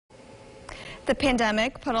The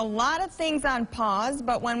pandemic put a lot of things on pause,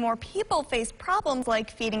 but when more people face problems like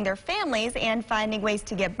feeding their families and finding ways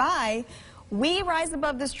to get by, We Rise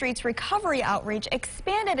Above the Streets Recovery Outreach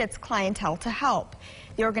expanded its clientele to help.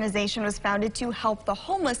 The organization was founded to help the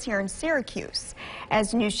homeless here in Syracuse.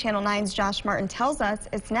 As News Channel 9's Josh Martin tells us,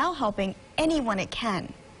 it's now helping anyone it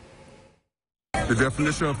can. The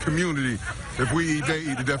definition of community. If we eat, they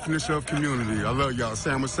eat. The definition of community. I love y'all.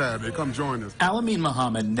 Sandwich Saturday. Come join us. Alamin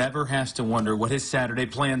Muhammad never has to wonder what his Saturday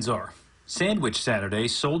plans are. Sandwich Saturday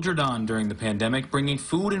soldiered on during the pandemic, bringing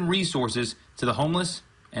food and resources to the homeless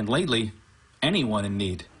and, lately, anyone in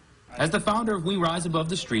need. As the founder of We Rise Above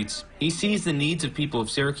the Streets, he sees the needs of people of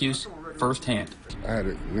Syracuse firsthand. I had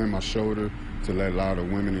to lend my shoulder to let a lot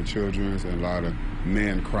of women and children and a lot of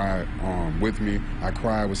men cry with me. I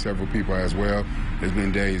cried with several people as well. There's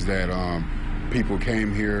been days that people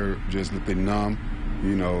came here just looking numb.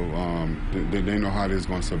 You know, they know how they're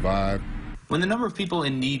going to survive. When the number of people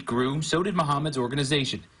in need grew, so did Muhammad's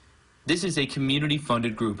organization. This is a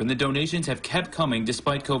community-funded group, and the donations have kept coming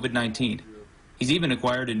despite COVID-19. He's even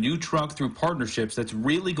acquired a new truck through partnerships that's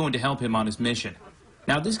really going to help him on his mission.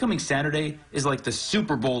 Now, this coming Saturday is like the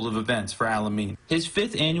Super Bowl of events for Alamin. His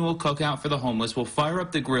 5th annual cookout for the homeless will fire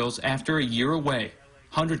up the grills after a year away.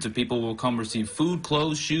 Hundreds of people will come receive food,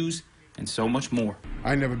 clothes, shoes, and so much more.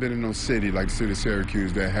 I never been in no city like the city of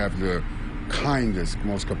Syracuse that have the kindest,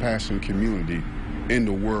 most compassionate community in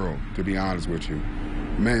the world, to be honest with you.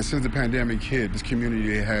 Man, since the pandemic hit, this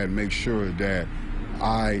community had made sure that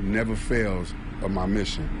I never fails of my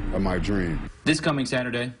mission, of my dream. This coming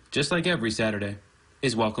Saturday, just like every Saturday,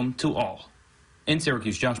 is welcome to all. In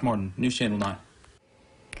Syracuse, Josh Martin, News Channel 9.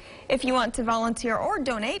 If you want to volunteer or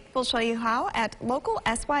donate, we'll show you how at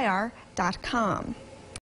localsyr.com.